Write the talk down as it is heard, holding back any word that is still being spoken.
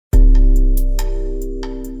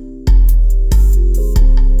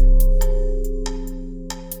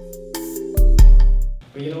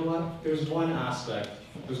there's one aspect,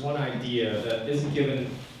 there's one idea that isn't given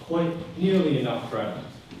quite nearly enough credit.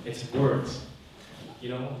 It's words. You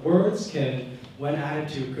know, words can, when added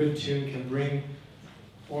to a good tune, can bring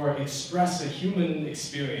or express a human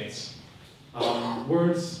experience.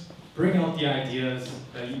 Words bring out the ideas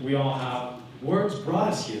that we all have. Words brought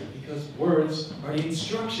us here because words are the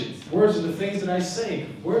instructions. Words are the things that I say.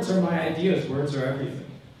 Words are my ideas. Words are everything.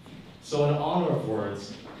 So in honor of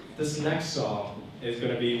words, this next song is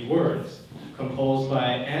going to be Words, composed by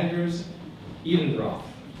Anders Edenroth.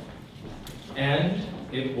 And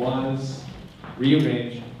it was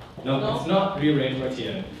rearranged. No, it's not rearranged by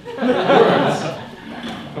Tien. Words,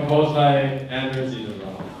 composed by Anders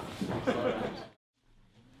Edenroth.